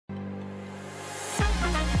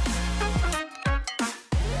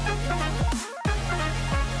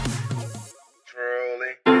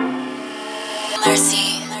I'm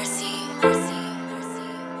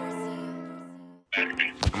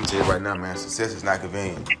gonna tell you right now, man, success is not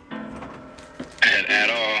convenient. At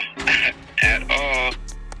all. At all.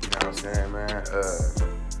 You know what I'm saying, man?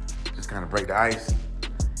 Just kind of break the ice.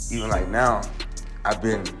 Even like now, I've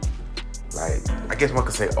been like, I guess one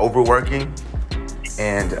could say overworking.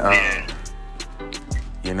 And,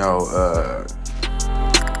 you know,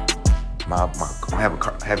 I'm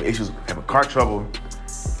having issues, having car trouble.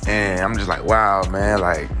 And I'm just like, wow, man,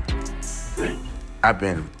 like, I've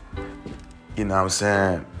been, you know what I'm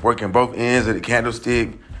saying, working both ends of the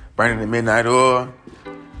candlestick, burning the midnight oil.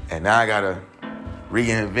 And now I gotta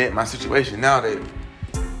reinvent my situation now that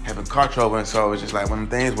having car trouble. And so it's just like one of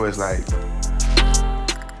the things where it's like,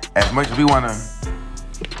 as much as we wanna,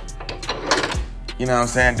 you know what I'm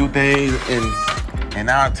saying, do things in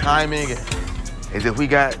our timing, as if we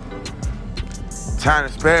got time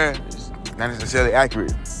to spare, it's not necessarily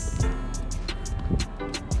accurate.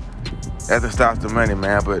 That stops the money,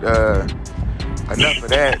 man. But enough of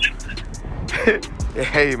that.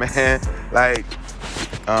 Hey, man, like,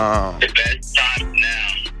 The best time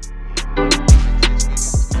now.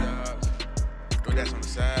 DoorDash on the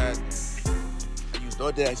side. I use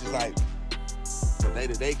DoorDash just like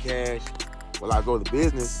day-to-day cash while I go to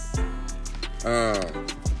business. But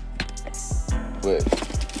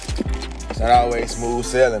it's not always smooth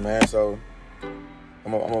sailing, man. So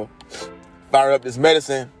I'm gonna fire up this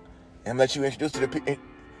medicine and let you introduce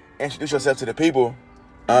yourself to the people.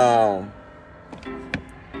 How'd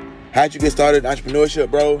you get started in entrepreneurship,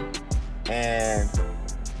 bro? And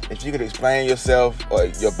if you could explain yourself or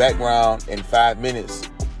your background in 5 minutes,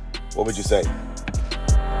 what would you say?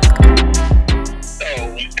 So,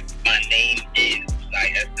 my name is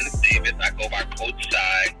Syessence. I go by Coach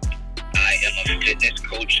Sy. I am a fitness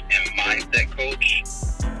coach and mindset coach.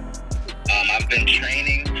 I've been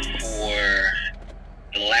training for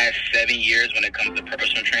the last 7 years when it comes to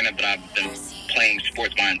personal training, but I've been playing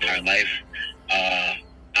sports my entire life.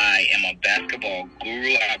 I am a basketball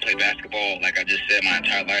guru. I play basketball, like I just said, my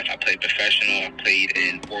entire life. I played professional. I played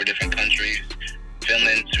in 4 different countries: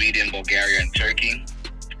 Finland, Sweden, Bulgaria, and Turkey.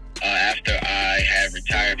 After I had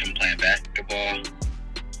retired from playing basketball,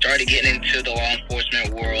 started getting into the law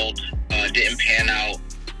enforcement world. Didn't pan out,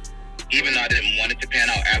 even though I didn't want it to pan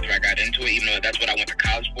out after I got into it, even though that's what I went to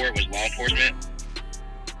college for, was law enforcement.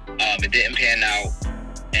 It didn't pan out,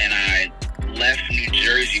 and I left New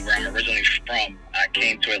Jersey, where I'm originally from. I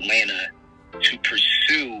came to Atlanta to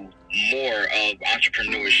pursue more of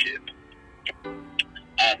entrepreneurship.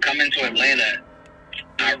 Coming to Atlanta,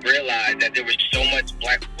 I realized that there was so much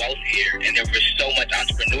black wealth here, and there was so much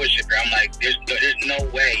entrepreneurship here. I'm like, there's no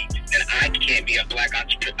way that I can't be a black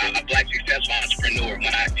successful entrepreneur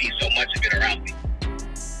when I see so much of it around me.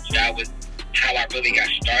 So that was how I really got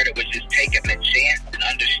started, was just taking a chance and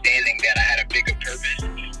understanding that I had a bigger purpose,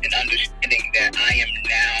 and understanding that I am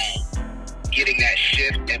now getting that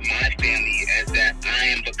shift in my family, as that I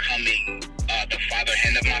am becoming the father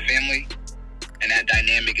hen of my family, and that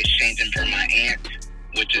dynamic is changing from my aunt,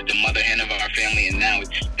 which is the mother hen of our family, and now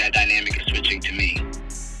that dynamic is switching to me.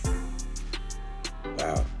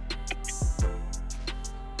 Wow.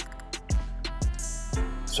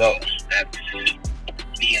 So that's me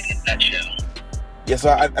in a nutshell. Yeah, so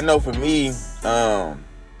I know for me,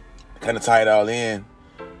 kind of tie it all in,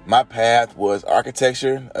 my path was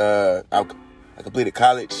architecture. I completed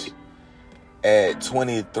college at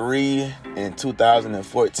 23 in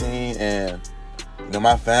 2014, and you know,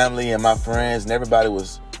 my family and my friends and everybody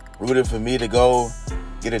was rooting for me to go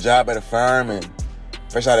get a job at a firm. And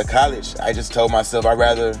fresh out of college, I just told myself I'd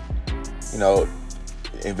rather, you know,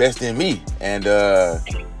 invest in me. And I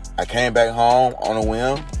came back home on a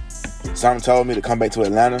whim. Something told me to come back to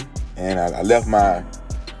Atlanta, and I left my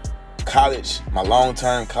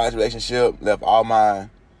long-term college relationship, left all my,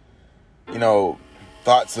 you know,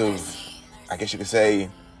 thoughts of, I guess you could say,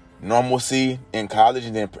 normalcy in college,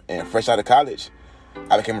 and fresh out of college,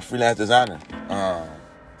 I became a freelance designer,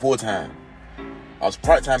 full-time. I was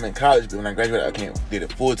part-time in college, but when I graduated, I did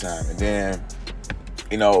it full-time. And then,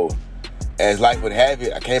 you know, as life would have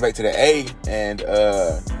it, I came back to the A and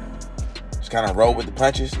just kind of rolled with the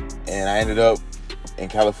punches. And I ended up in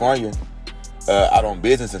California, out on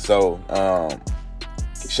business. And so,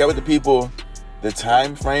 share with the people the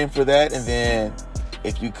time frame for that. And then,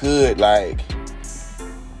 if you could, like,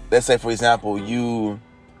 let's say, for example, you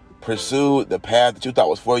pursued the path that you thought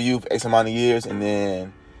was for you for X amount of years, and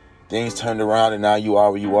then things turned around and now you are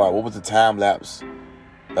where you are. What was the time lapse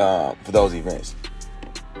for those events?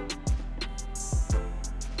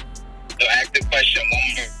 So ask the question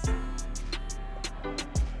one more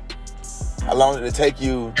How long did it take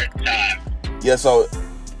you? time. Yeah, so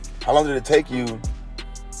how long did it take you?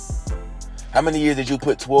 How many years did you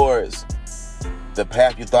put towards the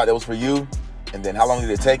path you thought that was for you? And then how long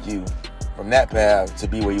did it take you from that path to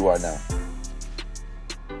be where you are now?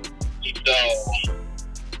 So,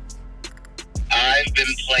 I've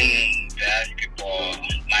been playing basketball.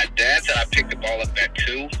 My dad said I picked the ball up at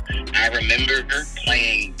 2. I remember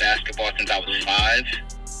playing basketball since I was 5.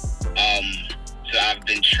 So I've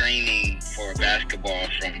been training for basketball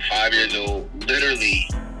from 5 years old, literally.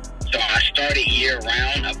 So I started year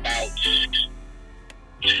round about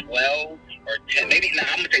 12 or 10, maybe now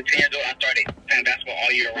I'm gonna say 10 years old. I started playing basketball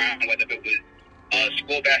all year round, whether it was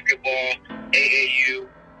school basketball, AAU,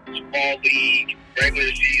 fall league,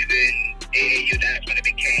 regular season, AAU. That's when it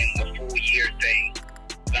became a full year thing.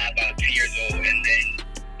 So I was about 10 years old, and then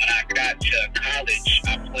when I got to college,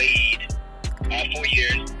 I played all 4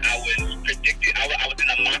 years. I was predicted. I was in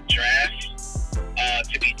a mock draft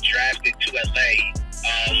to be drafted to LA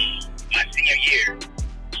my senior year.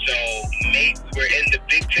 So we're in the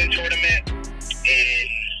Big Ten tournament, and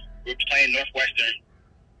we're playing Northwestern.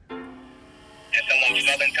 And someone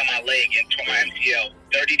fell into my leg and tore my MCL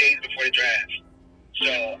 30 days before the draft.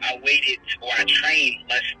 So I waited, or I trained,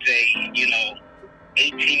 let's say,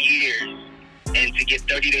 18 years, and to get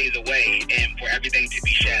 30 days away and for everything to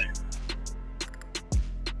be shattered.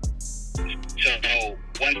 So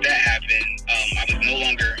once that happened, I was no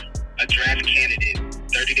longer a draft candidate.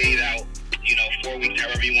 30 days out, 4 weeks,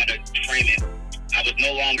 however you want to frame it. I was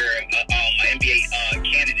no longer an NBA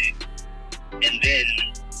candidate. And then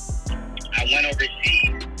I went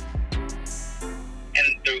overseas. And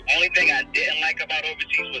the only thing I didn't like about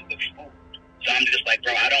overseas was the food. So I'm just like,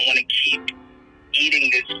 bro, I don't want to keep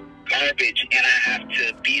eating this garbage, and I have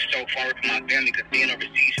to be so far from my family, because being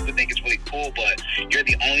overseas, people think it's really cool, but you're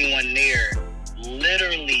the only one there,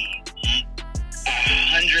 literally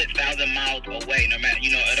 100,000 miles away. No matter,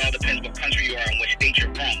 it all depends what country you are and what state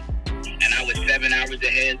you're from. And I was 7 hours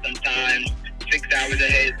ahead sometimes, 6 hours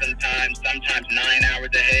ahead sometimes 9 hours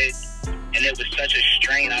ahead. And it was such a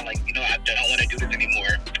strain. I was like, I don't want to do this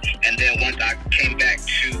anymore. And then once I came back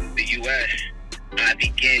to the U.S., I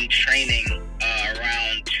began training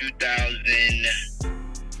around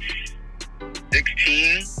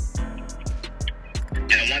 2016.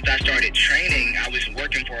 And once I started training, I was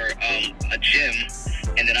working for a gym.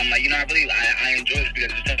 And then I'm like, I enjoy this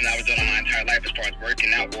because it's something I was doing my entire life as far as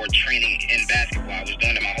working out or training in basketball. I was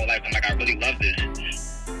doing it my whole life. I'm like, I really love this.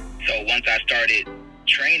 So once I started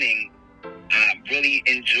training, I really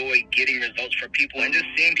enjoy getting results for people and just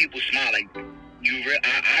seeing people smile. Like,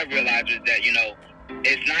 I realized that,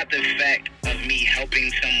 it's not the fact of me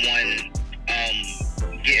helping someone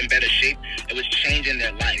get in better shape. It was changing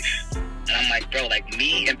their life. And I'm like, bro,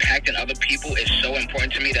 me impacting other people is so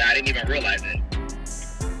important to me that I didn't even realize it.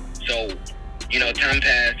 So, time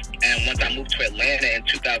passed, and once I moved to Atlanta in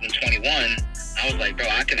 2021, I was like, bro,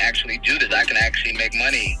 I can actually do this. I can actually make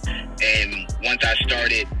money. And once I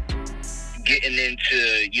started getting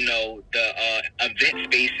into, the event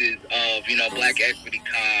spaces of, Black Equity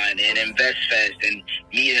Con and InvestFest and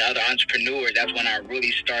meeting other entrepreneurs, that's when I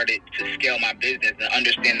really started to scale my business and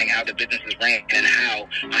understanding how the business is ran and how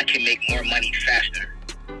I can make more money faster.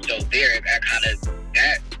 So there,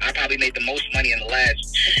 I probably made the most money in the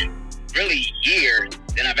last really year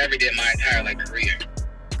than I've ever did my entire career.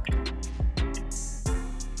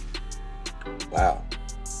 Wow.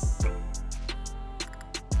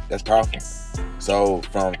 That's powerful. So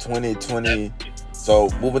from 2020, so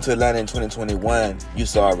moving to Atlanta in 2021, you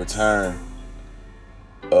saw a return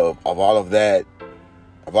of all of that,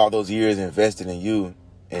 of all those years invested in you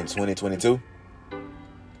in 2022?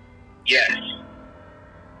 Yes.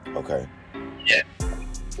 Okay. Yeah.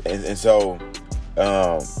 And so,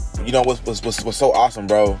 what's so awesome,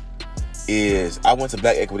 bro, is I went to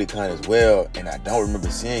Black Equity Con as well, and I don't remember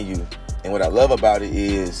seeing you. And what I love about it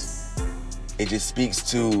is it just speaks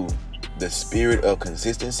to the spirit of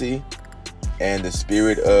consistency and the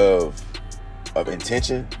spirit of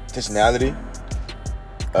intentionality.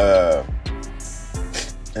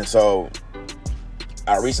 And so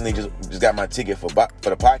I recently just got my ticket for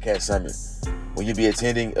the podcast summit. Will you be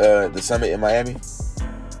attending the summit in Miami?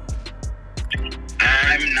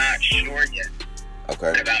 I'm not sure yet.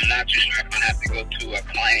 Okay. Because I'm not too sure if I have to go to a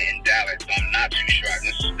client in Dallas, so I'm not too sure.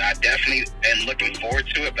 I definitely am looking forward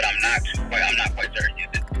to it, but I'm not quite certain yet.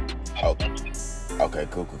 Okay,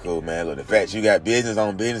 cool, man. Look, the fact you got business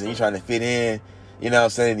on business and you trying to fit in,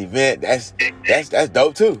 an event, that's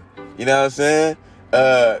dope too. You know what I'm saying?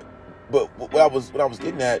 But what I was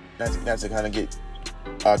getting at, not to kind of get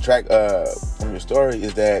track from your story,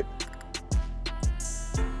 is that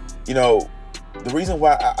the reason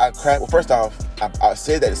why I cracked, well, first off, I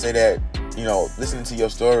said that to say that, you know, listening to your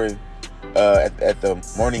story at the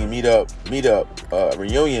morning meetup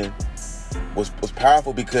reunion was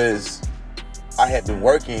powerful, because I had been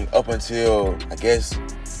working up until, I guess,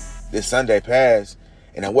 this Sunday passed,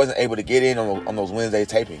 and I wasn't able to get in on those Wednesday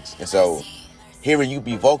tapings. And so hearing you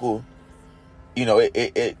be vocal, you know,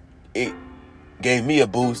 it gave me a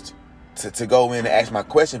boost to go in and ask my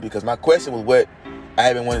question, because my question was what I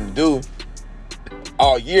had been wanting to do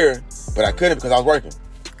all year, but I couldn't because I was working,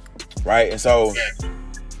 right? And so,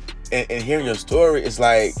 and hearing your story, it's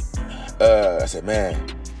like, I said,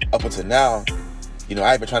 man, up until now, you know,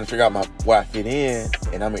 I've been trying to figure out where I fit in,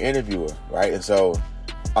 and I'm an interviewer, right? And so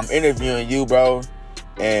I'm interviewing you, bro,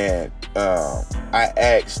 and I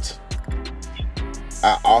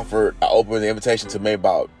opened the invitation to maybe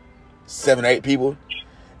about 7 or 8 people,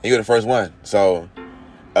 and you're the first one. So,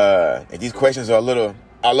 and these questions are a little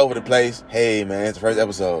all over the place. Hey, man, it's the first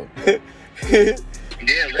episode.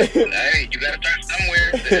 Yeah, listen, hey, you gotta start somewhere.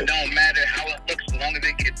 It don't matter how it looks, as long as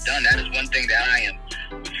it gets done. That is one thing that I am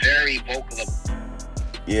very vocal about.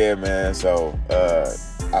 Yeah, man. So,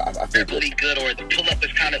 I feel really good, or the pull up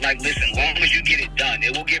is kind of like, listen, as long as you get it done,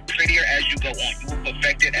 it will get prettier as you go on. You will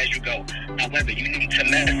perfect it as you go. However, you need to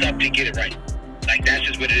mess up to get it right. Like, that's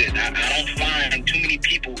just what it is. I don't find too many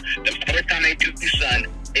people, the first time they do son,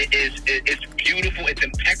 it's beautiful, it's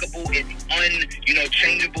impeccable, it's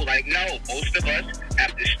changeable. Like, no, most of us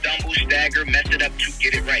have to stumble, stagger, mess it up to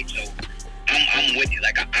get it right. So I'm with you.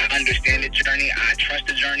 Like, I understand the journey, I trust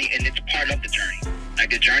the journey, and it's part of the journey. Like,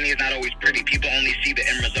 the journey is not always pretty. People only see the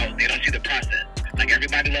end result. They don't see the process. Like,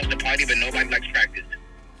 everybody loves to party, but nobody likes practice.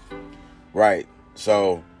 Right.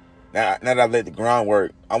 So now that I've laid the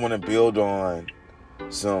groundwork, I want to build on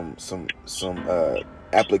some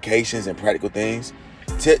applications and practical things.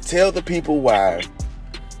 Tell the people why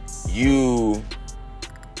you.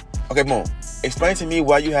 Okay, boom. Explain to me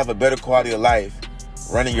why you have a better quality of life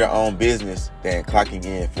running your own business than clocking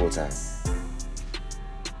in full time.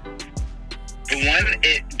 For one,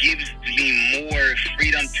 it gives me more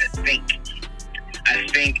freedom to think. I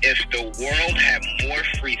think if the world had more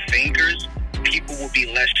free thinkers, people would be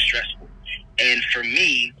less stressful. And for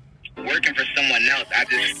me, working for someone else, I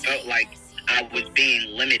just felt like I was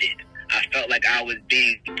being limited. I felt like I was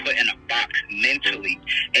being put in a box mentally.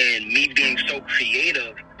 And me being so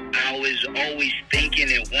creative, I was always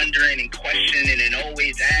thinking and wondering and questioning and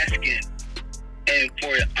always asking. And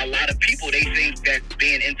for a lot of people, they think that's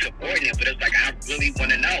being insubordinate, but it's like, I really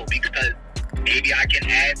want to know, because maybe I can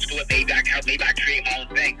add to it, maybe I create my own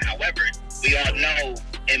thing. However, we all know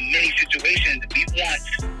in many situations, we want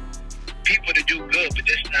people to do good, but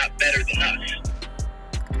just not better than us.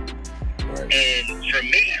 Right. And for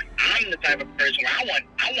me, I'm the type of person where I want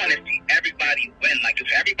to see everybody win. Like,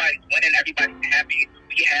 if everybody's winning, everybody's happy,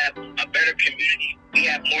 we have a better community, we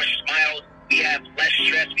have more smiles, we have less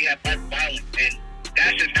stress, we have less violence, and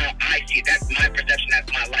that's just how I see it. That's my perception, that's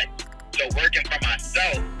my life. So working for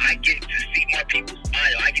myself, I get to see more people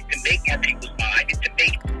smile, I get to make more people smile, I get to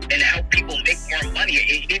make and help people make more money.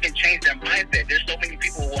 It even changed their mindset. There's so many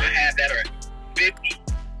people who I have that are 50,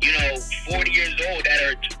 40 years old, that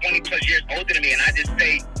are 20 plus years older than me, and I just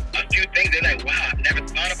say a few things, they're like, wow, I've never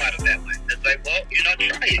thought about it that way. It's like, well,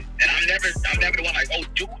 try it. And I'm never the one like, oh,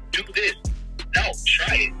 do this. No,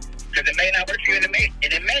 try it. Because it may not work for you, and it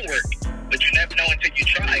may work. But you never know until you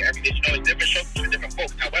try. Everything is different strokes for different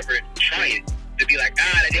folks. However, try it. To be like,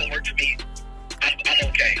 that didn't work for me. I'm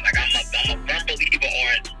okay. Like, I'm a firm believer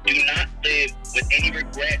on, do not live with any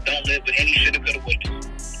regret. Don't live with any shoulda, coulda, woulda.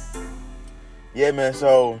 Yeah, man.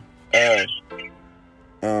 So,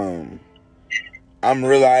 I'm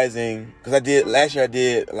realizing, because last year I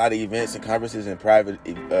did a lot of events and conferences and private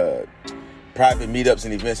meetups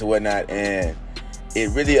and events and whatnot, and it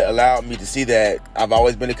really allowed me to see that I've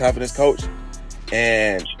always been a confidence coach.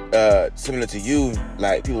 And similar to you,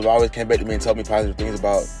 like, people have always came back to me and told me positive things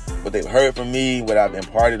about what they've heard from me, what I've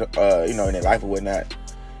imparted, in their life or whatnot.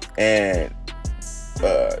 And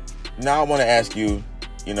now I want to ask you,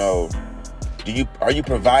 do you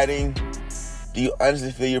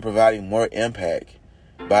honestly feel you're providing more impact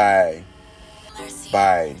by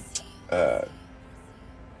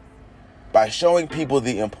showing people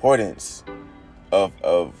the importance of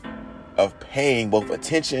paying both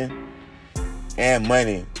attention and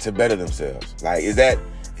money to better themselves? Like, is that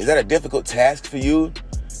a difficult task for you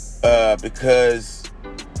because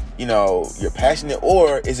you're passionate,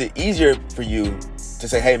 or is it easier for you to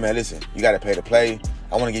say, hey man, listen, you got to pay to play,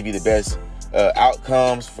 I want to give you the best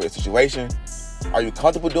outcomes for the situation? Are you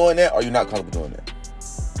comfortable doing that, or are you not comfortable doing that?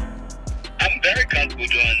 I'm very comfortable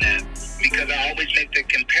doing that, because I always make the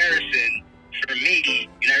comparison for me,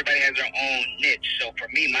 everybody has their own niche. So for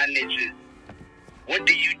me, my niche is, what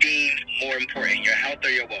do you deem more important, your health or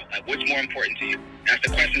your wealth? Like, what's more important to you? That's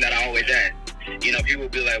the question that I always ask. People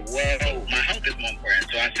be like, "Whoa, my health is more important."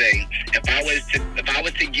 So I say, if I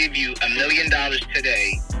was to give you $1 million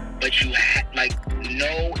today, but you had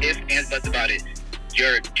no ifs, ands, buts about it,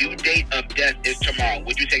 your due date of death is tomorrow,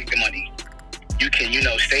 would you take the money? You can,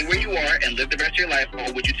 stay where you are and live the rest of your life,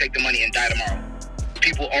 or would you take the money and die tomorrow?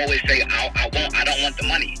 People always say, I don't want the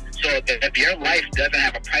money. So if your life doesn't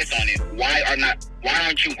have a price on it, why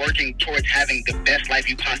aren't you working towards having the best life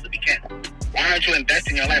you possibly can? Why aren't you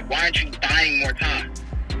investing in your life? Why aren't you buying more time?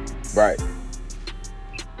 Right.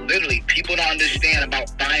 Literally, people don't understand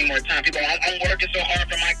about buying more time. People, I'm working so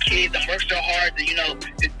hard for my kids. I'm working so hard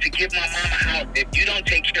to give my mom a house. If you don't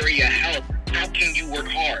take care of your health, how can you work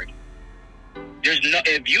hard?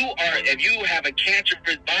 If you have a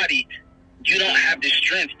cancerous body, you don't have the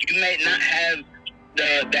strength. You may not have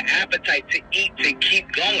the appetite to eat, to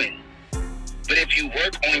keep going. But if you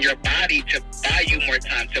work on your body to buy you more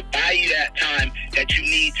time, to buy you that time that you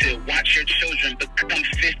need to watch your children become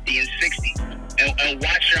 50 and 60, and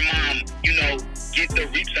watch your mom, get the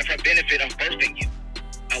reaps of her benefit of birthing you.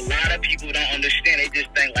 A lot of people don't understand. They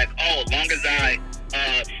just think as long as I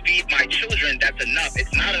feed my children, that's enough.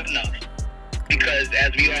 It's not enough. Because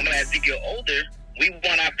as we all know, as we get older, we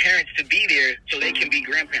want our parents to be there so they can be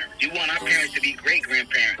grandparents. We want our parents to be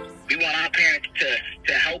great-grandparents. We want our parents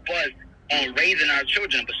to help us on raising our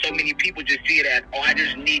children. But so many people just see it as, I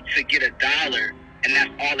just need to get $1, and that's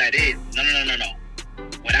all that is. No.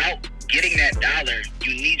 Without getting that $1,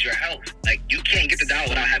 you need your health. You can't get the $1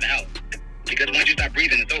 without having health. Because once you stop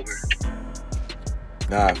breathing, it's over.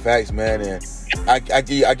 Nah, facts, man. And I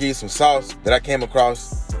give you some sauce that I came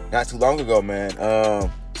across not too long ago, man.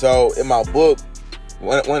 So in my book,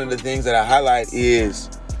 one of the things that I highlight is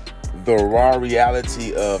the raw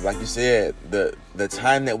reality of, like you said, the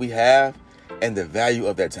time that we have and the value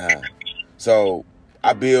of that time. So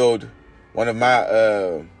I build one of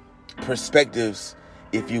my perspectives,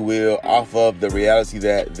 if you will, off of the reality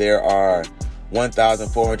that there are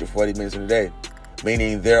 1,440 minutes in a day,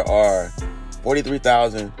 meaning there are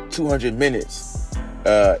 43,200 minutes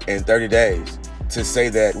in 30 days, to say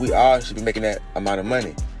that we all should be making that amount of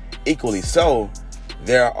money. Equally so,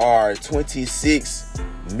 there are 26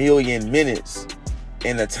 million minutes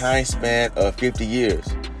in a time span of 50 years.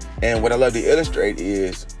 And what I love to illustrate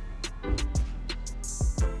is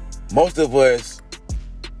most of us,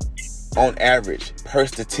 on average, per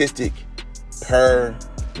statistic, per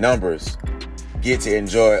numbers, get to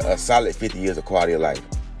enjoy a solid 50 years of quality of life.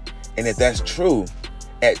 And if that's true,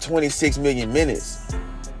 at 26 million minutes,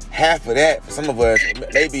 half of that, for some of us,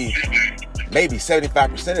 maybe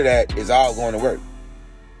 75% of that is all going to work.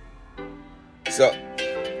 So,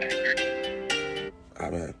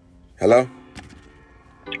 hello?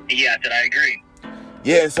 Yeah, I agree.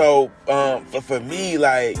 Yeah, so for me,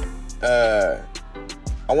 I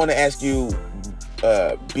want to ask you,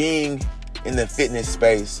 being in the fitness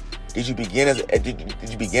space, did you begin as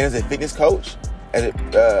a fitness coach, as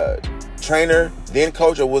a trainer, then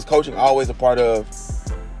coach, or was coaching always a part of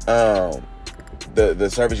the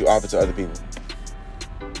service you offer to other people?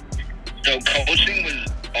 So coaching was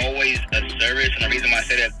always a service, and the reason why I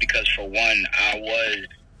say that is because, for one, I was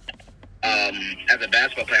as a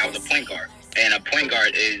basketball player, I was a point guard, and a point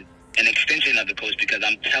guard is an extension of the coach, because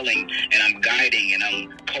I'm telling and I'm guiding and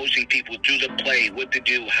I'm coaching people through the play, what to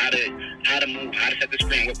do, how to move, how to set the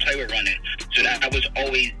screen, what play we're running. So that was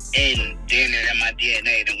always in my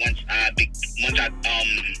DNA. And once I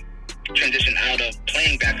transitioned out of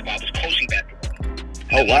playing basketball, I was coaching basketball.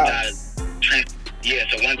 Oh, wow.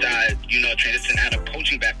 So once I transitioned out of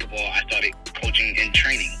coaching basketball, I started coaching and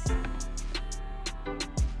training.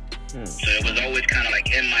 So it was always kind of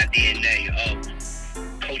in my DNA of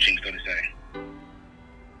coaching, so to say.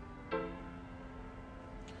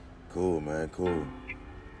 Cool, man. Cool.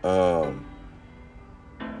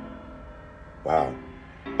 Wow.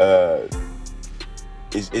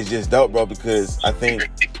 It's just dope, bro, because I think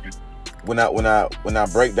when I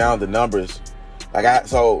break down the numbers, again,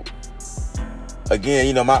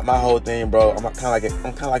 my whole thing, bro, I'm kind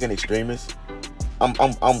of like an extremist. I'm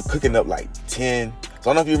cooking up 10. So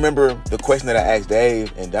I don't know if you remember the question that I asked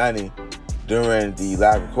Dave and Donnie during the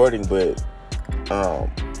live recording, but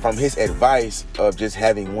from his advice of just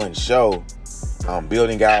having one show, I'm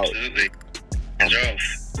building out.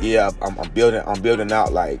 Absolutely. I'm building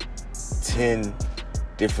out 10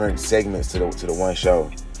 different segments to the one show.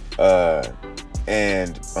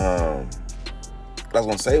 And what I was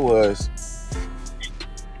gonna say was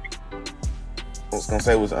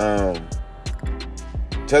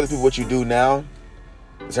tell the people what you do now,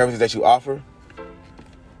 the services that you offer,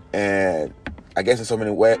 and I guess in so many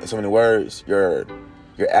words, your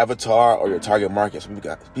avatar or your target market, so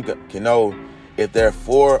people can know if they're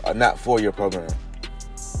for or not for your program.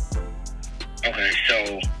 Okay,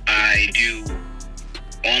 so I do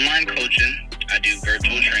online coaching, I do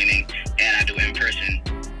virtual training, and I do in-person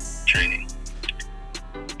training.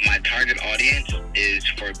 My target audience is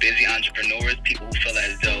for busy entrepreneurs, people who feel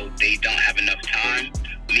as though they don't have enough time.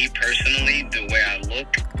 Me personally, the way I look,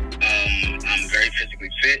 I'm very physically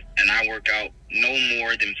fit, and I work out no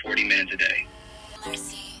more than 40 minutes a day.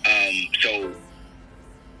 So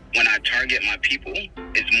when I target my people,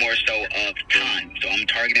 it's more so of time. So I'm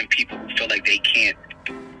targeting people who feel like they can't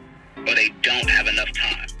or they don't have enough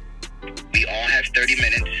time. We all have 30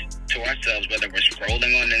 minutes to ourselves, whether we're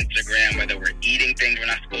scrolling on Instagram, whether we're eating things we're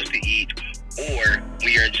not supposed to eat, or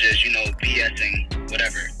we are just, BSing,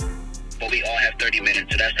 whatever. But we all have 30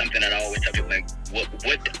 minutes, so that's something that I always tell people, like,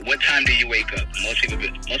 what time do you wake up? Most people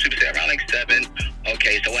say around like 7.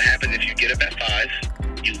 Okay, so what happens if you get up at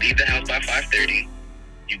 5, you leave the house by 5:30,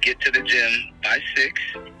 you get to the gym by 6,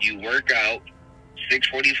 you work out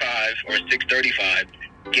 6:45 or 6:35,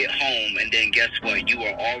 get home, and then guess what? You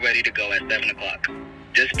are all ready to go at 7 o'clock.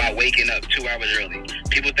 Just by waking up 2 hours early.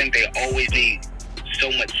 People think they always need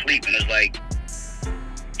so much sleep, and it's like,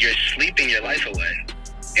 you're sleeping your life away.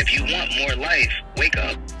 If you want more life, wake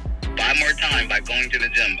up. Buy more time by going to the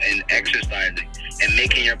gym and exercising and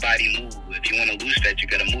making your body move. If you want to lose fat, you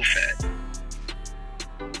got to move fat.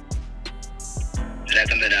 So that's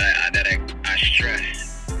something that I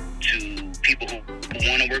stress to people who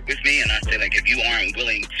want to work with me, and I say, like, if you aren't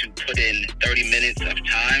willing to put in 30 minutes of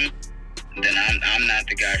time, then I'm not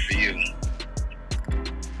the guy for you.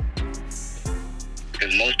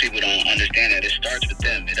 Because most people don't understand that it starts with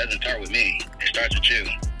them. It doesn't start with me. It starts with you.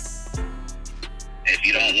 If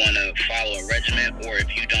you don't want to follow a regimen, or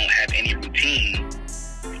if you don't have any routine,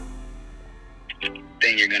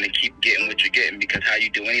 then you're going to keep getting what you're getting, because how you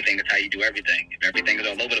do anything is how you do everything. If everything is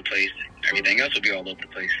all over the place, everything else will be all over the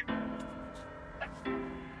place.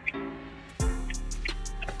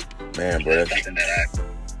 Man, bro,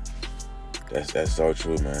 that's so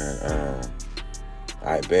true, man.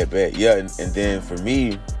 I bet. Yeah, and then for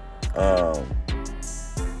me,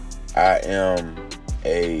 I am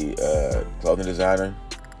a clothing designer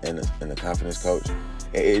and a confidence coach.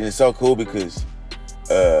 And it's so cool because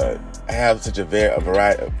I have such a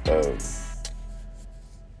variety of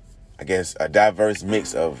I guess, a diverse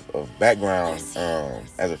mix of background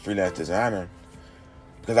as a freelance designer.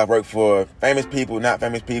 Because I work for famous people, not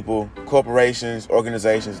famous people, corporations,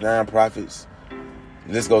 organizations, nonprofits.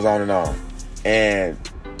 The list goes on and on. And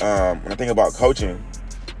when I think about coaching,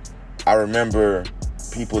 I remember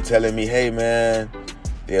people telling me, hey, man,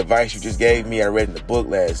 the advice you just gave me, I read in the book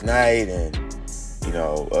last night, and,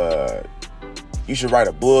 you should write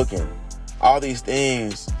a book, and all these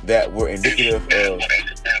things that were indicative of...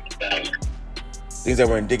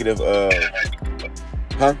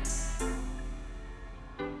 Huh?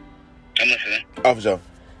 I'm listening. Oh, for sure.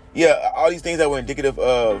 Yeah, all these things that were indicative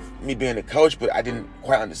of me being a coach, but I didn't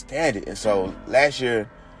quite understand it. And so last year,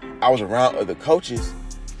 I was around other coaches,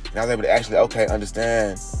 and I was able to actually,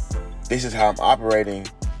 understand this is how I'm operating.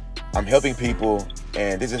 I'm helping people,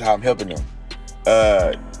 and this is how I'm helping them.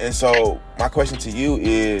 And so my question to you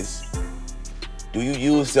is, do you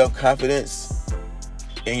use self-confidence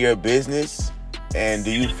in your business? And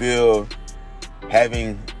do you feel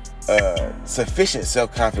having sufficient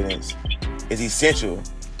self-confidence is essential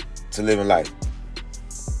to living life?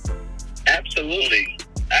 Absolutely.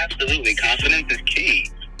 Confidence is key,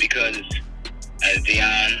 because as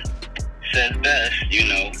Dion says best,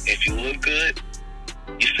 if you look good,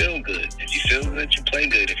 you feel good. If you feel good, you play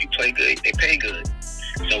good. If you play good, they pay good.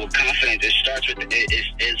 So with confidence, it starts with,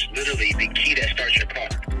 it's literally the key that starts your car.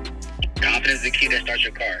 Confidence is the key that starts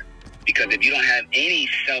your car. Because if you don't have any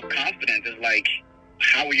self-confidence, it's like,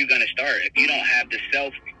 how are you going to start? If you don't have the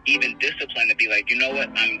even discipline to be like, you know what,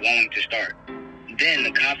 I'm going to start. Then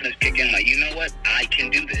the confidence kick in, like, you know what, I can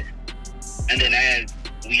do this. And then as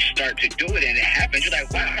we start to do it and it happens, you're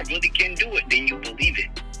like, wow, I really can do it. Then you believe it.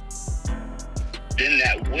 Then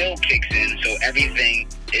that will kicks in, so everything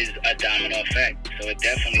is a domino effect. So it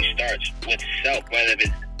definitely starts with self, whether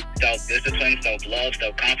it's self-discipline, self-love,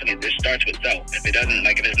 self-confidence. It starts with self. If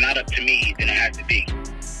it's not up to me, then it has to be.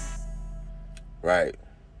 Right.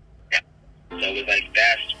 So it's like,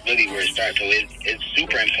 that's really where it starts. So it's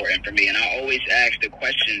super important for me. And I always ask the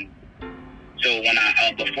question. So when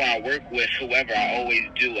before I work with whoever, I always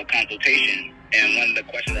do a consultation. And one of the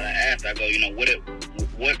questions that I ask, I go, what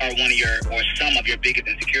are one of your, or some of your biggest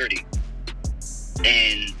insecurities?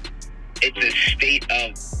 And it's a state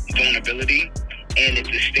of vulnerability, and it's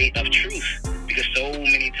a state of truth. Because so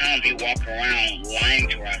many times we walk around lying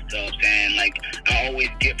to ourselves, and like I always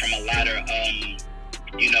get from a lot of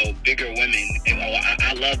bigger women.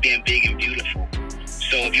 I love being big and beautiful.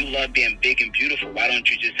 So if you love being big and beautiful, why don't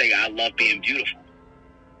you just say I love being beautiful?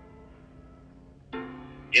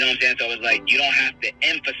 You know what I'm saying? So it's like you don't have to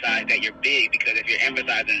emphasize that you're big, because if you're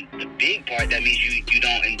emphasizing the big part, that means you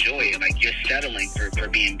don't enjoy it. Like you're settling for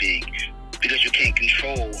being big, because you can't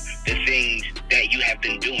control the things that you have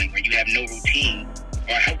been doing, or you have no routine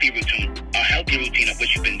or a healthy routine of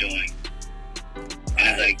what you've been doing. And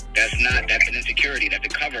it's like that's an insecurity, that's a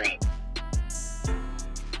cover up.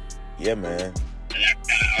 Yeah, man. And that's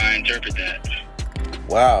how I interpret that.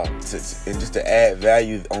 Wow. And just to add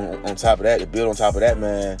value on top of that, to build on top of that,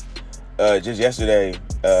 man, just yesterday,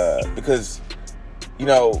 because,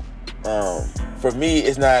 for me,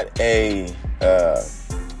 it's not a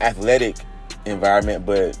athletic environment,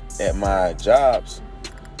 but at my jobs,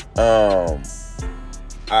 I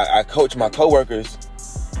coach my coworkers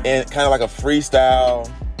in kind of like a freestyle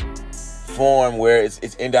form where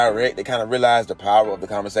it's indirect. They kind of realize the power of the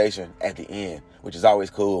conversation at the end, which is always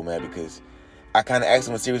cool, man, because I kind of ask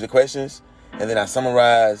them a series of questions, and then I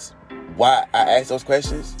summarize why I asked those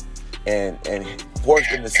questions and force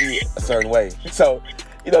them to see it a certain way. So,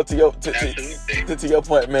 to your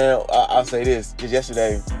point, man, I'll say this. Just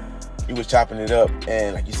yesterday, you was chopping it up,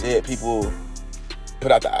 and like you said, people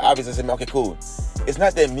put out the obvious and said, okay, cool. It's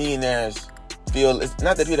not that millionaires it's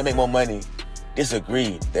not that people that make more money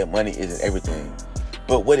disagree that money isn't everything.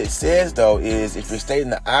 But what it says, though, is if you're stating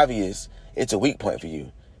the obvious, it's a weak point for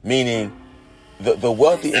you. Meaning, the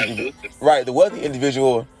wealthy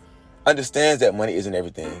individual understands that money isn't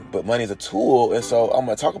everything, but money is a tool. And so I'm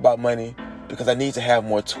going to talk about money because I need to have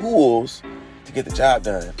more tools to get the job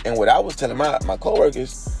done. And what I was telling my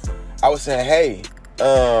coworkers, I was saying, hey,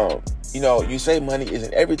 you say money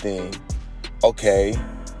isn't everything. Okay.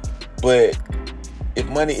 But if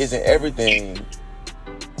money isn't everything,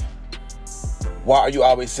 why are you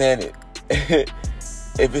always saying it?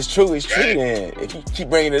 If it's true, it's true then. If you keep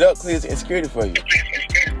bringing it up, clearly it's insecurity for you.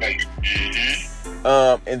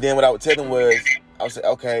 And then what I would tell them was, I would say,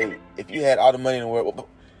 okay, if you had all the money in the world,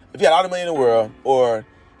 or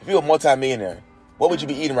if you were a multi-millionaire, what would you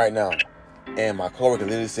be eating right now? And my coworker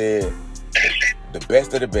literally said, the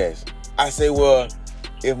best of the best. I say, well,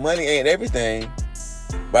 if money ain't everything,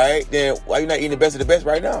 right, then why you not eating the best of the best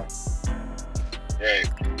right now? Right.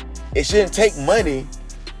 It shouldn't take money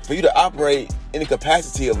for you to operate in the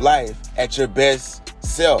capacity of life at your best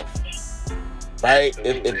self, right?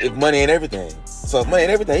 If money ain't everything. So if money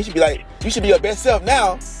ain't everything, you should be your best self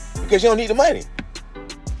now because you don't need the money.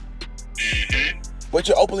 Mm-hmm. But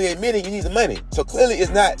you're openly admitting you need the money. So clearly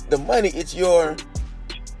it's not the money, it's your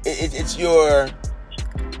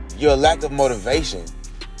lack of motivation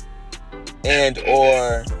and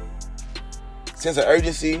or sense of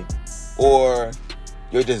urgency or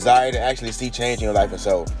your desire to actually see change in your life. And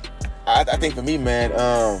so I think for me, man,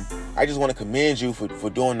 I just want to commend you for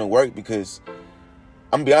doing the work, because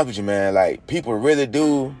I'm gonna be honest with you, man, like people really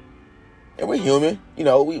do, and we're human,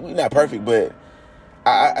 we're not perfect, but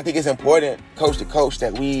I think it's important, coach to coach,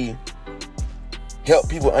 that we help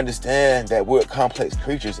people understand that we're complex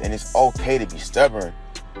creatures and it's okay to be stubborn,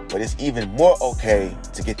 but it's even more okay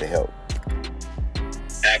to get the help.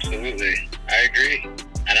 Absolutely. I agree.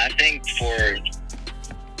 And I think for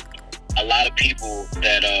a lot of people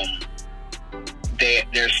that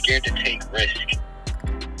they're scared to take risk.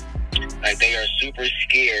 Like they are super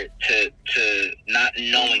scared to not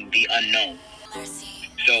knowing the unknown.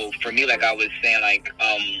 So for me, like I was saying, like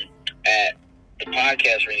at the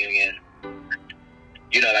podcast reunion,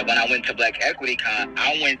 like when I went to Black Equity Con,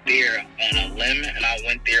 I went there on a limb and I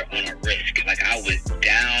went there on a risk. Like I was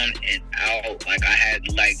down and out. Like I had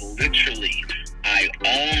I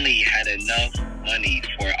only had enough money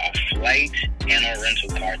for a flight and a rental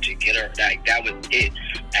car to get her. Like that was it.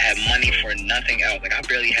 I had money for nothing else. Like I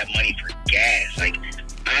barely had money for gas. Like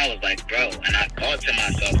I was like, bro, and I thought to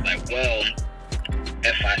myself, like, well,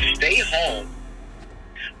 if I stay home,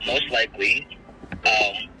 most likely,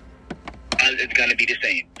 it's gonna be the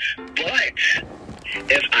same. But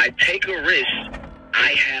if I take a risk,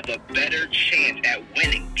 I have a better chance at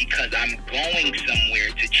winning because I'm going somewhere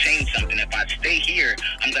to change something. If I stay here,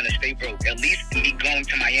 I'm gonna stay broke. At least me going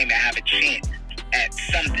to Miami, I have a chance at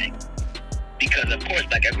something. Because of course,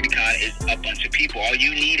 like Equity Con is a bunch of people. All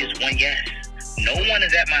you need is one yes. No one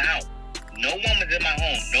is at my house. No one was in my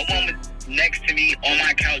home. No one was next to me on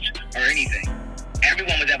my couch or anything.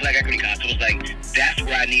 Everyone was at Black Equity Con. So it was like, that's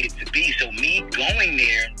where I needed to be. So me going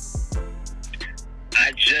there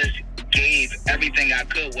I just gave everything I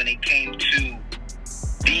could when it came to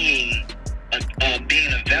being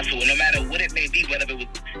a vessel, no matter what it may be, whether it was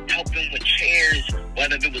helping with chairs,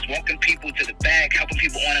 whether it was walking people to the back, helping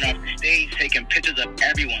people on and off the stage, taking pictures of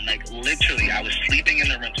everyone. Like, literally, I was sleeping in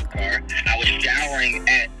the rental car. I was showering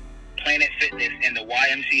at Planet Fitness and the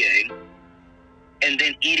YMCA, and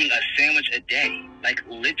then eating a sandwich a day. Like,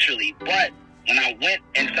 literally. But when I went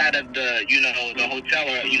inside of the, the hotel,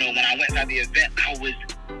 or, when I went inside the event, I was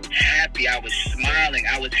happy. I was smiling.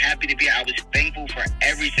 I was happy to be here. I was thankful for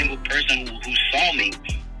every single person who saw me.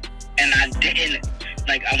 And I didn't,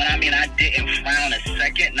 I didn't frown a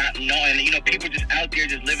second, not knowing, people just out there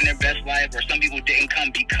just living their best life, or some people didn't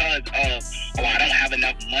come because of, I don't have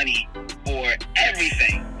enough money for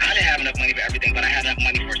everything. I didn't have enough money for everything, but I had enough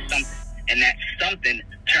money for something. And that something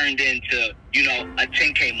turned into, a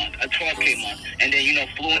 10K month, a 12K month, and then,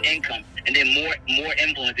 fluent income, and then more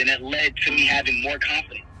influence. And it led to me having more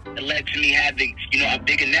confidence. It led to me having, a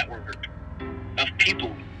bigger network of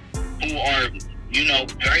people who are,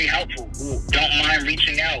 very helpful, who don't mind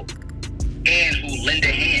reaching out, and who lend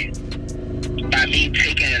a hand by me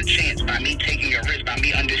taking a chance, by me taking a risk, by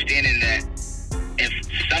me understanding that if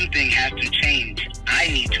something has to change, I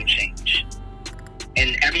need to change.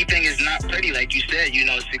 And everything is not pretty, like you said.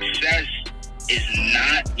 Success is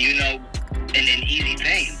not, an easy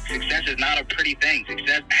thing. Success is not a pretty thing.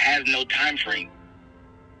 Success has no time frame.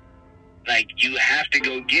 Like, you have to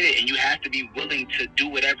go get it, and you have to be willing to do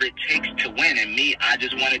whatever it takes to win. And me, I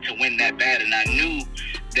just wanted to win that bad, and I knew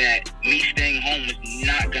that me staying home was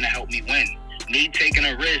not going to help me win. Me taking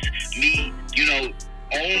a risk, me,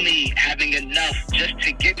 only having enough just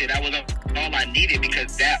to get there, that was all I needed,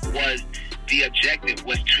 because that was the objective,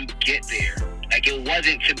 was to get there. Like, it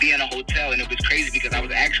wasn't to be in a hotel. And it was crazy because I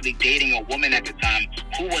was actually dating a woman at the time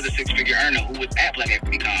who was a six-figure earner, who was at Black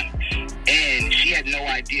Equity Con, and she had no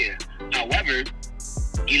idea. However,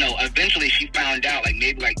 eventually she found out,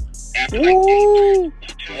 maybe after day 2.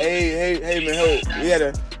 Hey, man,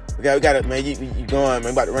 hold. We gotta, man. You going,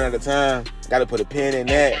 man? About to run out of time. Gotta put a pin in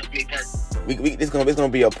that. It's gonna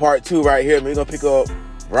be a part 2 right here, man. We're gonna pick up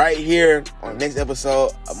right here on the next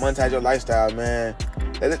episode of Monetize Your Lifestyle, man.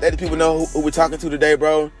 Let the people know who we're talking to today,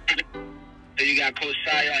 bro. So you got Coach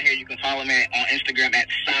Sy on here. You can follow me on Instagram at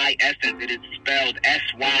Syessence. It is spelled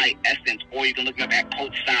Syessence, or you can look me up at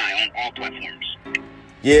Coach Sy on all platforms.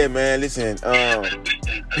 Yeah, man. Listen,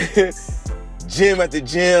 gym after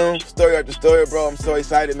gym, story after story, bro. I'm so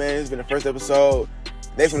excited, man. It's been the first episode.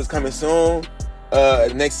 Next one is coming soon.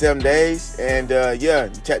 The next 7 days, and you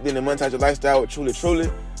tapped into Monetize Your Lifestyle with Truly.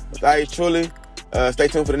 With I Truly. Stay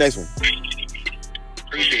tuned for the next one.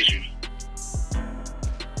 Appreciate you.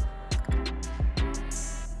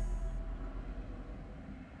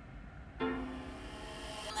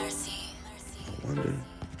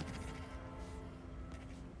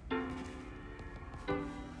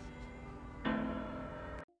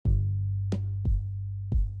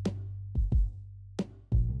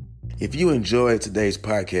 If you enjoyed today's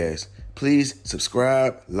podcast, please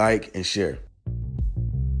subscribe, like, and share.